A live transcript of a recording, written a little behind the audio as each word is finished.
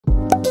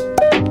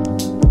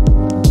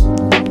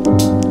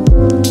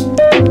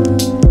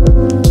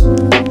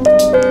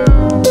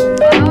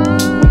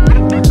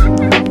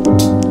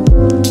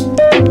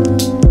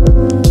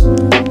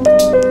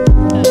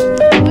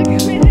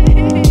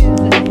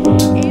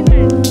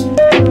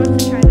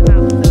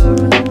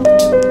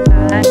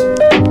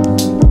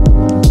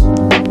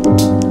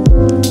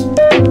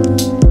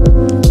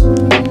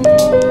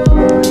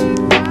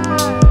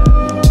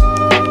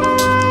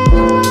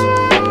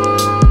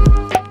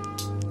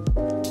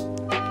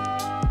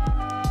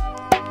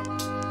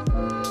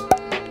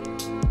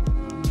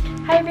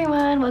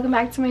welcome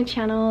back to my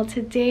channel.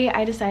 Today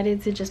I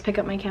decided to just pick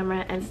up my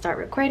camera and start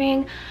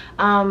recording.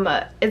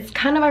 It's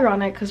kind of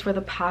ironic because for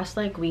the past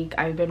week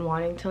I've been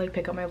wanting to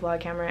pick up my vlog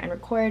camera and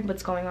record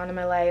what's going on in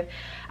my life.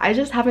 I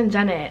just haven't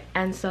done it,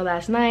 and so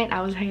last night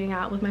I was hanging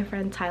out with my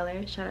friend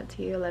Tyler. Shout out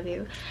to you, I love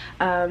you.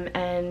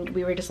 And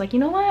we were just like, you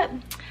know what,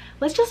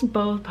 let's just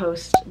both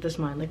post this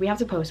month. We have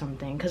to post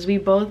something because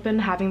we've both been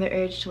having the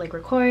urge to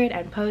record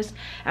and post,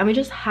 and we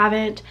just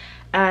haven't.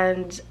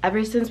 And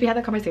ever since we had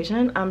that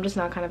conversation, I'm just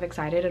now kind of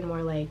excited and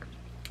more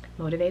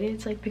motivated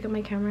to pick up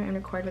my camera and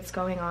record what's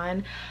going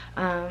on.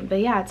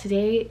 But yeah,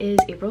 today is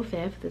April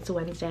 5th. It's a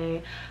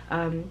Wednesday.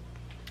 I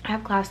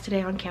have class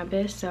today on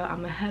campus, so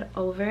I'm gonna head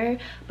over.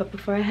 But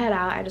before I head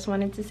out, I just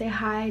wanted to say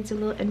hi, do a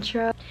little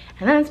intro,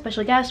 and then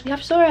special guest, we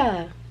have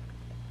Sora.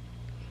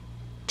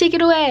 Take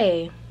it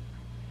away.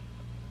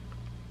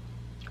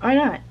 Or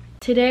not.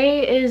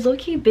 Today is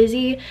low-key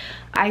busy.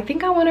 I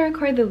think I want to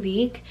record the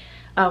week.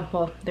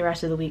 Well, the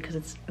rest of the week, because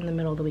it's in the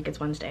middle of the week, it's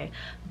Wednesday.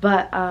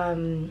 But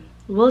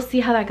we'll see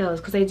how that goes,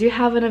 because I do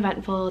have an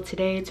eventful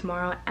today,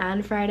 tomorrow,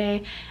 and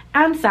Friday,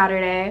 and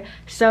Saturday.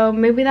 So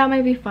maybe that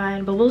might be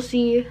fun, but we'll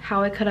see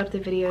how I cut up the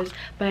videos.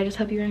 But I just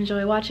hope you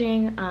enjoy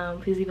watching.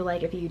 Please leave a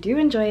like if you do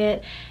enjoy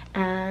it,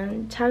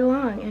 and tag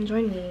along and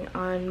join me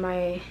on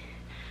my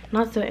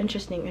not so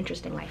interesting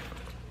life.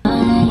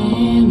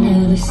 I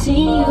never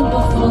seen you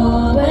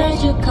before. Where'd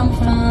you come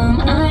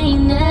from? I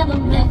ain't never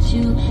met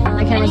you.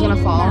 My camera's gonna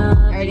fall. I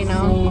already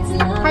know.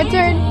 Hard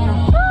turn.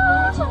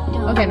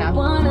 Okay, no.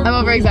 I'm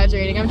over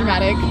exaggerating. I'm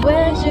dramatic.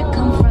 Where'd you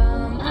come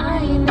from?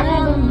 I ain't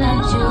never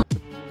met you.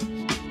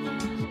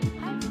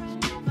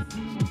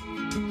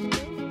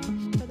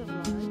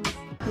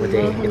 What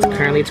day? It's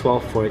currently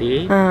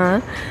 12:40.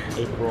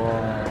 April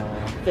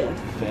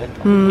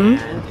 5th.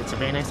 And it's a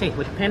very nice day.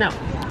 Look at pan out.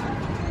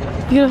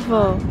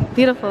 Beautiful,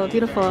 beautiful,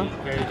 beautiful.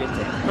 Very good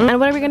day. And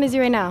what are we gonna do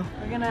right now?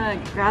 We're gonna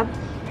grab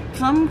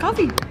some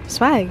coffee.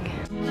 Swag.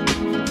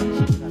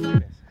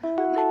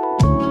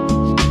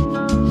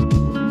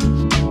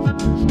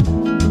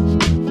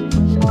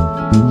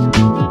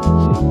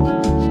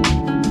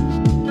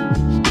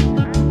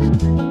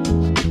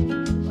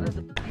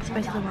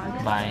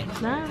 Bye.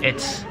 Nah.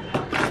 It's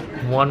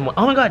 1-1.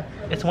 Oh my god,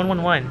 it's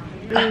 111.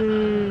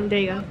 There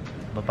you go.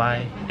 Bye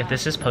bye. If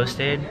this is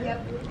posted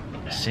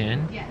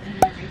soon,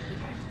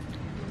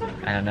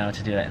 I don't know what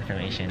to do with that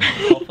information.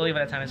 Hopefully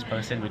by the time it's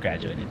posted, we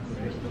graduated.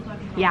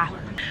 Yeah.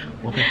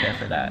 We'll prepare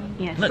for that.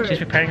 Yes. Look, she's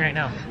preparing right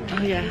now.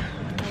 Oh yeah.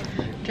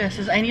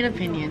 Dresses. I need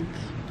opinions.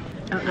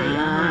 Oh, there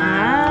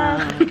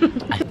you go.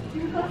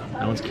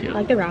 That one's cute. I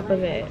like the wrap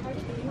of it.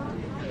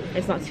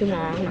 It's not too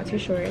long, not too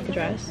short, the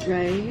dress.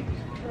 Right.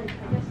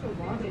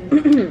 I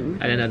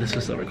didn't know this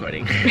was still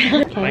recording.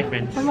 Okay. Bye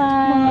friends. Bye bye.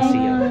 I'll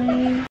see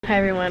you. Hi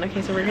everyone.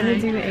 Okay, so we're gonna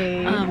do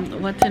a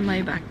What's in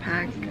my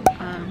backpack?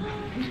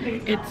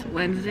 It's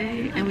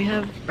Wednesday and we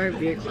have our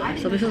beer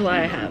class. So this is what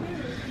I have.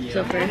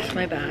 So first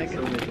my bag,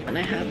 and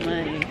I have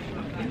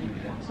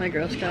my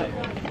Girl Scout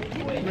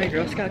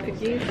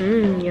cookies.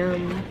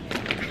 Yum.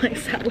 My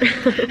salad.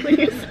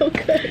 You're so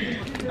good.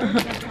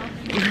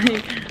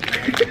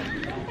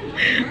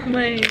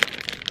 My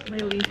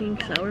leafing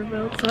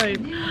sourdough. Sorry,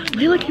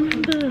 Layla came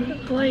from the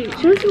flight.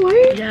 She went to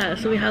work? Yeah,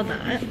 so we have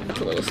that. It's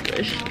a little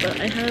squish, but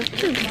I have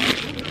two.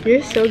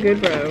 You're so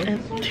good, bro.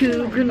 And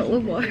 2 granola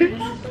bars.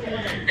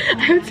 I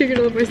have 2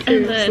 granola bars too.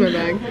 And then, my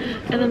bag.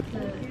 And then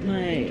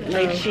my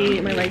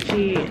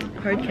lychee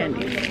hard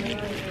candy.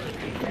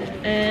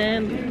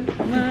 And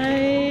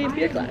my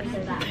beer glass.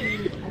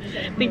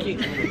 Thank you.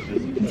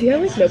 Do you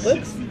have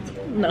notebooks?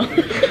 No.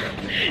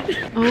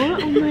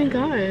 Oh my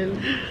god.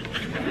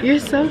 You're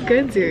so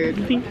good, dude.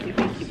 Thank you.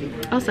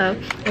 Also,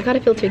 I got a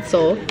filtered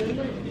soul.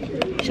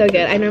 So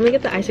good. I normally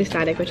get the ice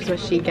static, which is what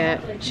she got,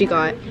 and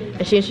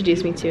she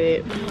introduced me to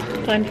it.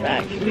 Fun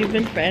fact, we've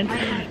been friends.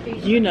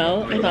 You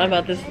know, I thought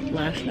about this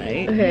last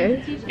night.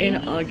 Okay. In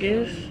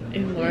August,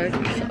 it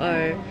marks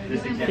our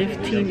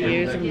 15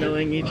 years of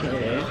knowing each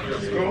other.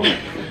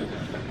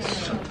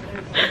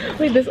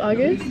 Wait, this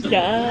August?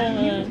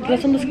 Yeah,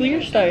 that's when the school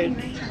year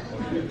starts.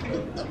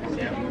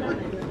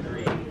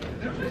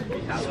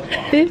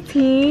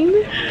 15?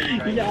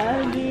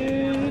 Yeah,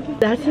 dude.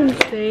 That's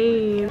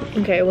insane.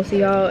 Okay, we'll see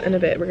y'all in a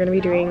bit. We're gonna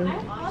be doing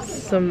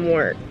some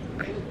work.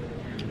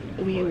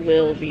 We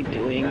will be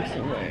doing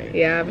some work.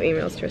 Yeah, I have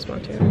emails to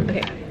respond to.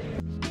 Okay.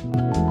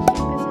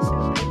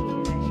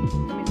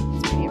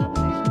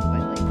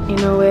 In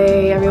a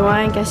way,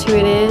 everyone, guess who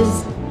it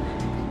is?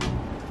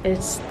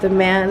 It's the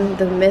man,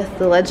 the myth,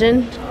 the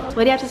legend.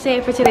 What do you have to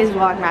say for today's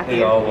vlog, Matthew?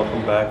 Hey y'all,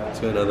 welcome back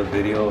to another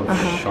video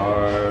of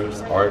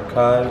Char's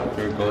Archive.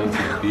 We're going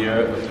to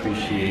beer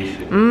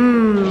appreciation.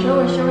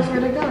 Show us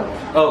where to go.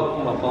 Oh,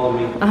 come on, follow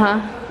me.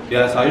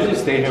 Yeah, so I usually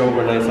stay here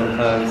overnight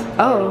sometimes.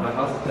 Oh. My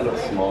house is kind of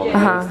small.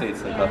 The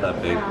state's not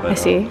that big, but I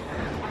see.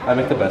 I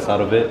make the best out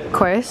of it. Of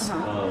course.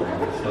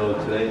 So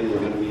today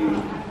we're going to be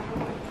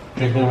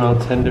drinking around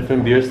 10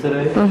 different beers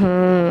today.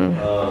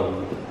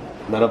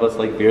 None of us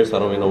like beer, so I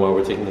don't even know why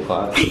we're taking the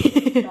class.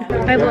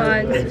 Hi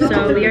vlogs.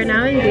 So we are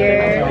now in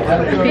beer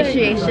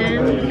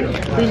appreciation.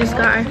 We just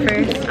got our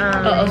first.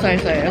 Sorry.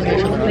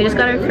 We just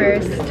got our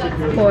first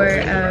pour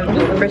of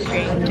first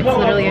drink. It's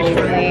literally a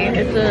truly.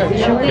 It's a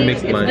truly.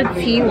 Mixed It's wine. the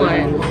tea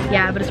one.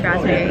 Yeah, but it's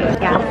raspberry.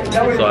 Yeah.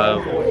 So I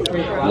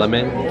have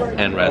lemon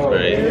and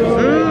raspberry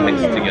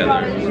mixed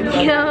together.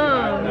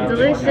 Yum,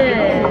 delicious.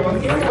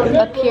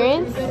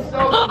 Appearance.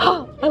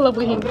 I love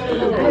weed.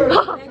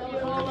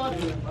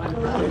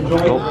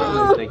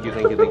 Oh, thank you. A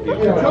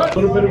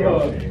little bit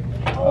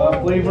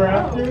of flavor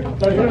after. That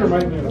kind of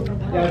reminds me of it.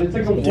 Yeah, it's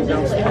like a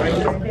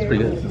It's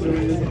pretty good.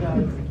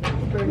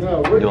 No,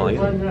 You don't like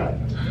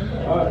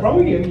it?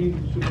 probably any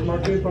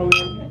supermarket,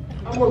 probably.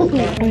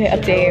 Okay,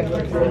 update.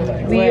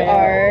 We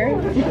are.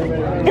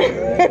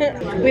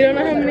 We don't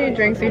know how many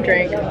drinks we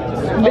drank.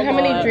 How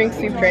many drinks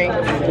we've drank.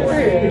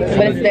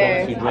 But it's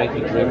there. You drank.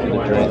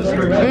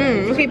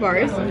 Okay,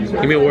 bars.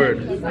 Give me a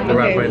word. The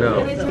rap right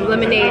now.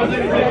 Lemonade.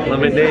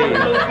 Lemonade.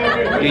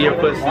 Get your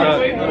foot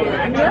stuck.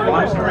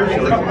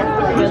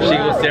 She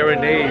goes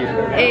serenade.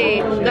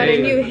 Hey, got a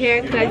new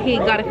haircut. He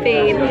got a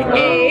fade.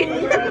 Hey.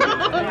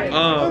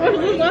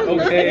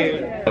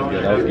 Okay.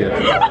 That was good.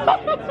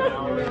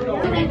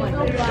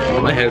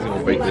 My head's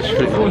gonna break this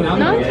shit.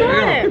 No, it's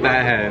not.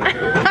 Bad head.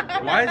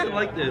 Why is it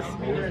like this?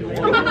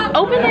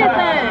 Open it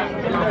then.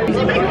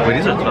 Wait,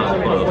 these are tough.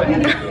 I'm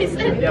in the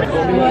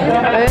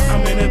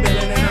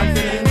building and I'm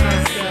feeling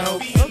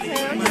myself. I'm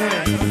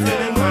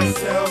feeling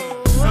myself.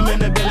 I'm in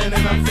the building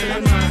and I'm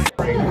feeling myself.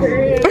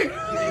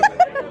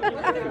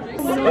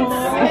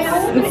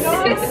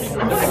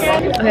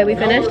 Okay, we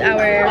finished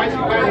our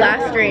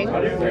last drink.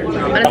 On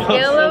a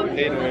scale of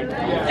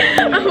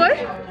what?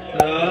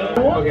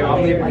 Okay,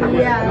 I'll leave it.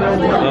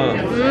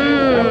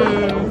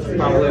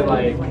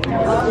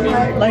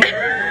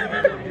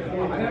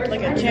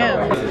 Like a champ.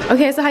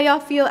 Okay, so how y'all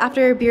feel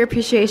after beer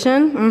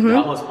appreciation?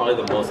 That was probably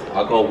the most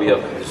alcohol we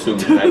have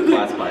consumed in that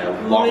class by a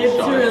long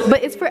shot.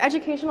 But it's for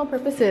educational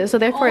purposes, so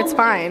therefore it's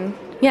fine.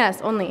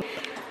 Yes, only.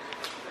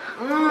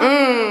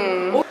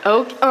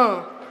 Okay.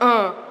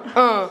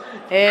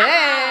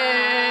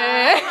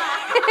 Yeah.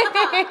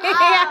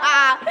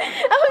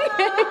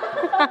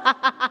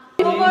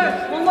 One more.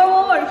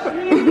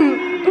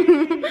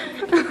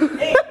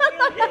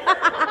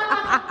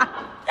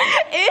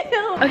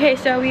 Okay,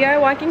 so we are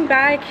walking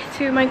back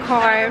to my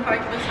car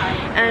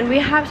and we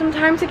have some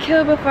time to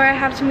kill before I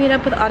have to meet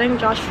up with Otto and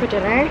Josh for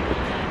dinner.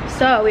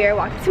 So we are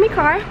walking to my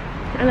car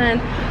and then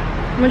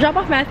I'm gonna drop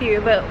off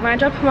Matthew, but when I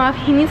drop him off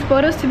he needs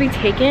photos to be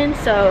taken,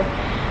 so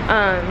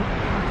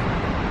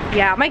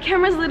yeah, my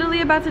camera's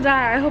literally about to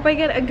die. I hope I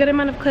get a good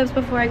amount of clips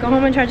before I go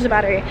home and charge the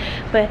battery.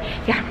 But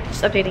yeah,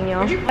 just updating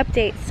y'all.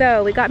 Update,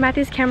 so we got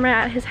Matthew's camera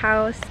at his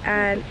house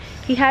and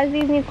he has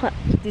these new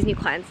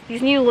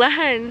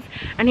lens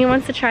and he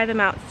wants to try them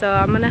out. So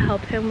I'm gonna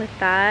help him with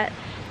that,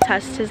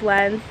 test his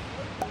lens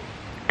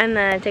and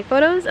then take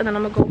photos, and then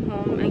I'm gonna go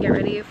home and get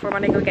ready for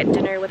when I go get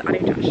dinner with Otto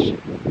and Josh.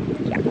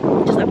 Yeah,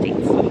 just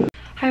updates.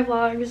 Hi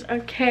vlogs.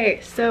 Okay,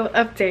 so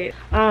update.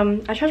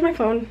 I charged my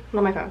phone,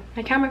 not my phone,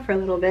 my camera for a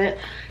little bit.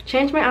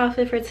 Changed my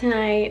outfit for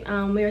tonight.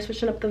 We are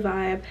switching up the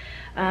vibe.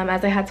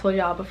 As I had told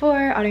y'all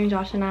before, Otto and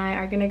Josh and I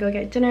are gonna go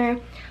get dinner.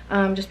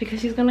 Just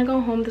because he's gonna go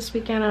home this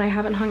weekend and I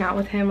haven't hung out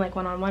with him like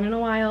one-on-one in a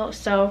while.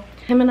 So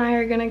him and I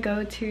are gonna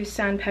go to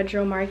San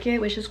Pedro Market,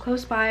 which is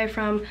close by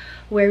from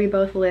where we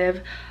both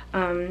live.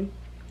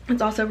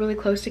 It's also really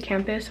close to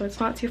campus, so it's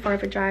not too far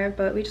of a drive,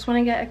 but we just want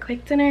to get a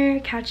quick dinner,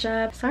 catch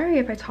up. Sorry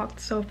if I talked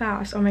so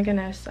fast. Oh my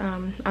goodness.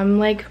 I'm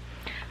like,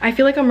 I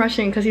feel like I'm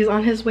rushing because he's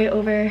on his way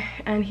over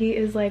and he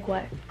is like,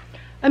 what?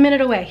 A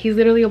minute away. He's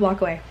literally a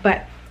block away.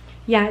 But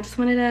yeah, I just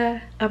wanted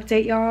to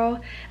update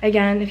y'all.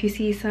 Again, if you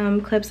see some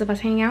clips of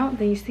us hanging out,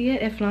 then you see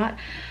it. If not,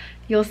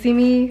 you'll see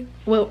me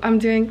what I'm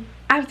doing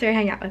after I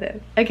hang out with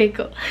him. Okay,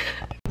 cool.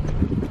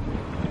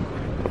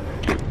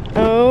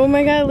 Oh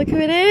my god, look who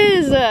it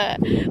is!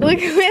 Look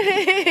who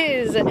it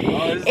is!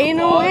 Ain't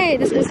no way,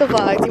 this is the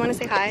vlog. Do you want to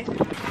say hi? You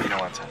know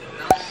what's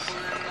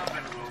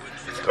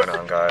going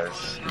on,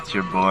 guys? It's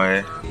your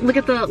boy. Look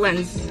at the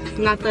lens,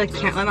 not the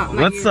camera. Not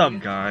What's up,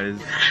 guys?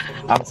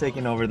 I'm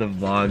taking over the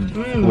vlog.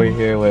 We're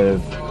here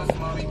with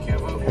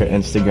her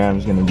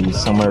Instagram's gonna be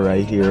somewhere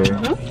right here.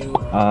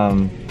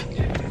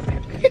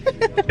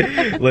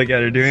 Look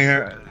at her doing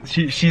her.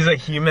 She's a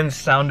human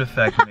sound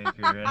effect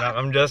maker, and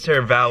I'm just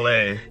her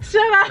valet. Shut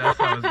up! That's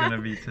how it's gonna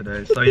be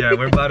today. So yeah,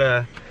 we're about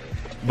to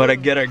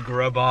get our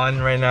grub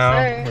on right now.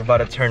 Sorry. We're about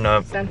to turn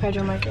up. San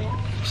Pedro Market.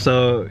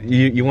 So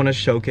you want to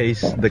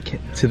showcase to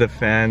the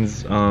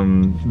fans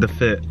the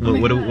fit.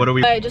 What are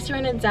we? I just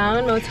ran it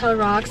down. Motel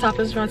Rocks, top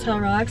is Motel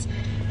Rocks.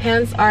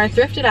 Pants are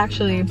thrifted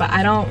actually, but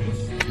I don't.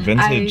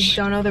 Vintage.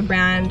 I don't know the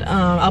brand.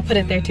 I'll put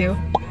it there too.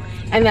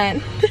 And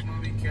then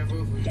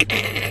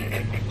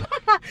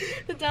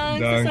the dunks,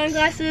 the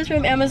sunglasses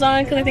from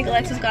Amazon, because I think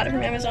Alexis got it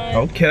from Amazon.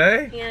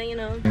 Okay. Yeah, you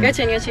know. Your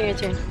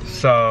turn.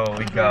 So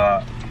we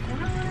got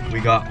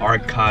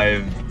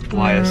Archive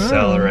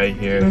YSL right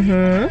here,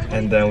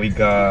 and then we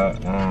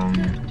got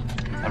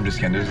I'm just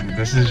kidding.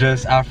 This is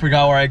just, I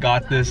forgot where I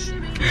got this.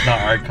 It's not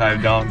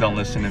archived. Don't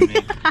listen to me.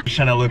 I'm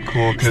trying to look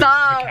cool because the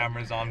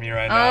camera's on me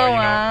right now. Oh, you know,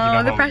 wow. you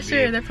know The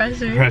pressure. The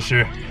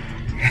pressure.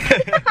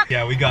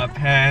 Yeah, we got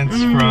pants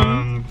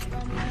from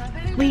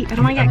Wait, I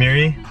don't want to get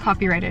Amiri.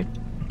 copyrighted.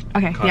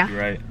 Okay,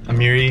 Copyright.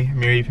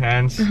 Amiri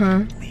pants.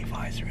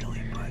 Levi's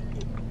really, but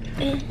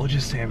we'll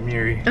just say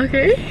Amiri.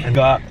 Okay. And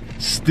got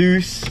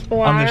Stoos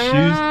on the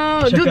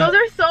shoes. Dude, those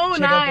are so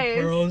check nice. out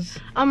the pearls.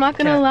 I'm not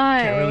gonna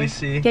lie. Can't really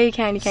see. Yeah, you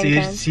can.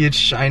 See it's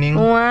shining.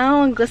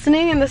 Wow,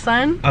 glistening in the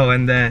sun. Oh,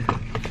 and then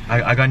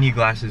I got new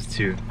glasses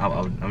too.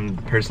 I'm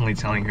personally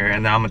telling her,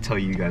 and then I'm gonna tell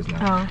you guys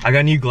now. I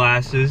got new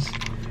glasses.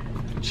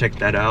 Check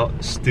that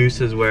out. Stu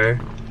says wear.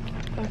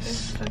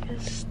 Focus.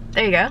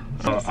 There you go.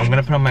 So I'm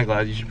gonna put on my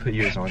glasses. You should put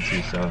yours on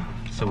too, so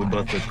we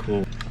both look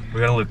cool.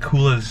 We're gonna look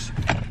cool as.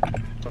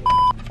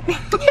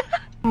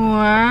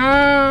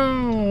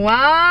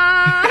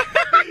 Wow.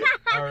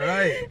 All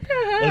right.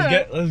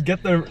 Let's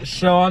get the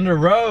show on the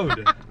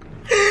road. All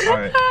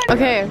right.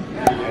 Okay.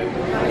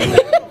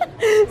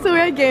 So we're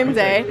at game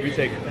day. We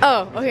take it.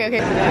 Oh, okay.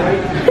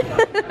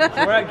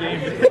 We're at game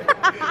day.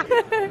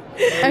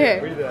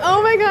 Okay.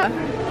 Oh my god.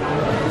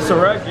 So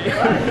we're at game.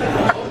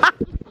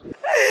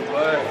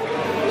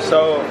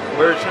 So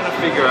we're trying to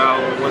figure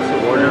out what's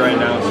to order right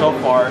now. So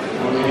far,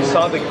 you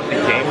saw the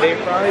game day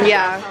fries.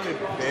 Yeah. That sounded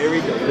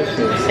very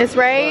delicious. It's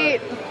right.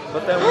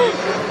 But then we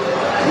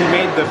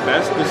made the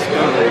best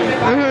discovery. They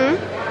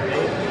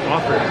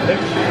offered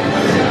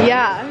pictures.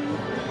 Yeah.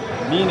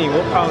 Meaning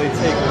we'll probably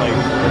take like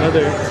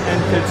another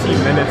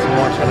 10-15 minutes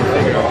more trying to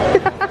figure out.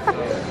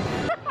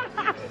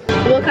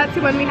 We'll cut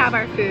to when we have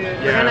our food.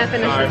 We're gonna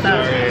finish this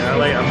up. Sorry.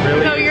 I'm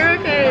really. No, you're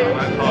okay.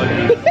 My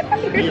apologies.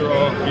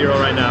 B-roll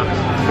right now.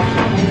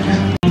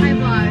 Hi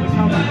vlog.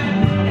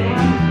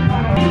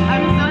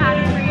 I'm so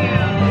happy for you.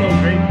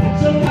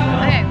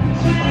 Okay,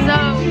 so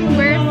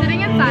we're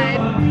sitting inside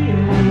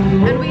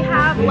and we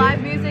have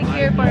live music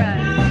here for us.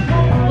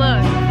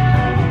 Look.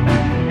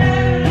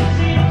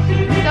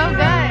 So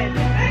good.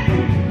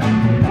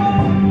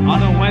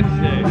 On a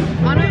Wednesday.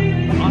 On a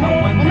Wednesday. Oh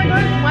my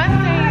god, it's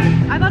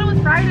Wednesday. I thought it was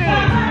Friday.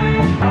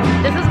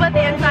 This is what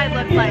the inside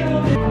looks like.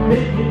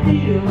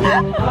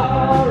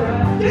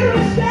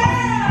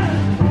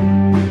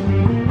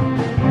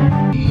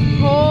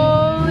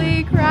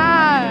 Holy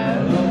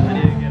crap. I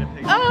need to get a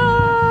picture.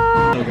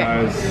 Oh. So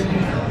guys,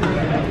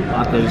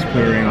 Ata just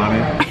put a ring on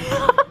it.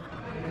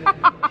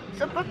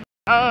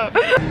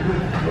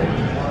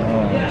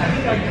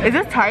 Is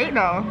this tight?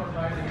 No.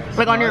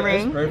 Like on your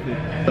ring?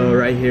 Perfect. So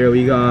right here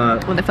we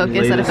got Want to focus?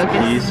 the Let it latest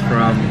focus. piece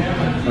from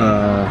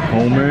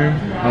Homer.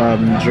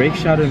 Drake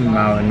shouted him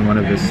out in one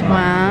of his songs.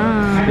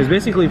 Wow. It's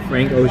basically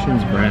Frank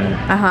Ocean's brand.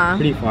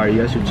 Pretty fire. You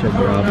guys should check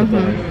her out.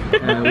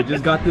 And we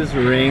just got this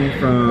ring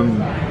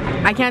from.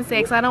 I can't say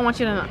because I don't want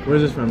you to know.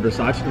 Where's this from?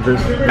 Versace.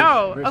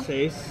 No.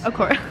 Versace. Of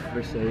course.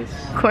 Versace.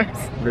 Of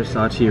course.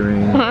 Versace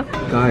ring.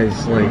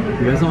 Guys, like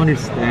you guys don't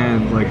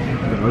understand. Like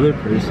the other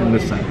person on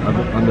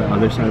the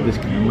other side of this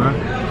camera.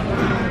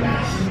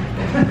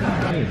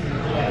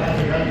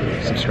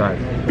 Subscribe.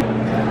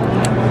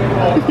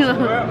 We're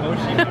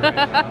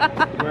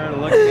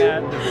looking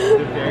at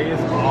the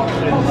various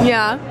options.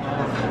 Yeah.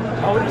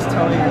 I was just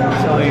telling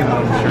Charina.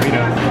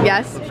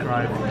 Yes.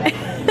 Subscribe. I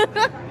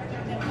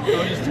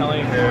was just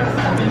telling her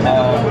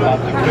about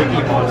the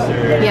Cookie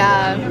Monster.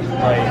 Yeah.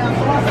 Like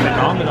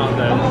phenomenon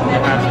that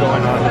has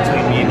going on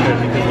between me and her.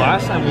 Because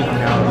last time we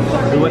hung out,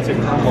 we went to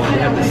Crumble and we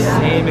had the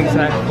same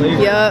exact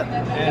flavor. Yep.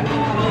 And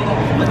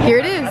here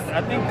it is.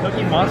 I think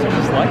Cookie Monster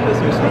just like this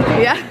or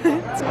something. Yeah.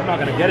 I'm not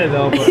gonna get it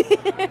though, but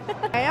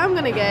I am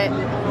gonna get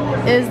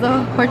is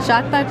the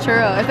horchata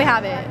churro if they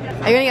have it.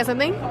 Are you gonna get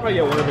something? I'll probably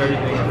get one of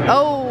everything.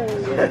 Oh.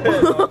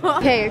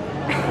 Okay.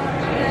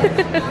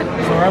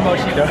 So we're at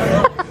Mochito.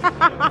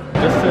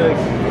 Just to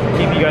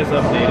keep you guys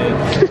updated,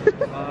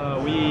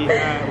 we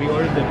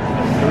ordered the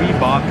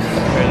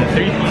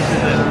 3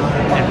 pieces in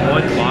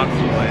 1 box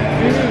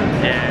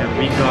and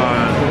we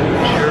got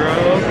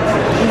churro,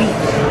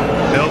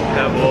 milk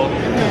pebble,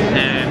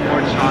 and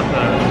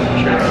horchata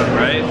churro,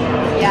 right?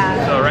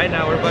 Yeah. So right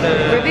now we're about to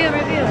Review.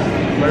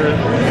 we're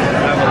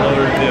have a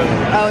little review.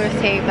 Oh, there's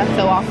tape. That's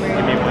so awkward.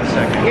 Give me 1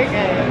 second. You're good.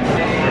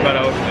 We're about to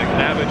open it. Can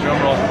I have a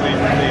drum roll, please?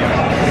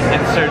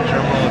 Insert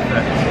drum roll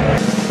effect.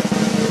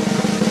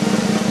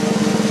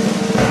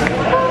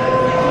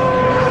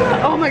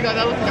 Oh my god,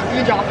 that was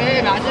you drop it,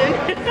 imagine.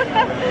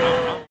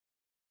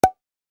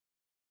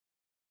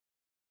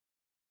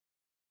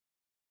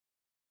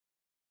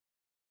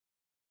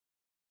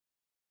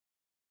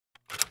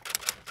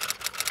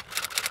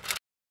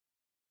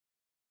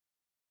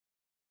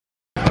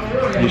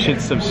 You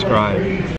should subscribe.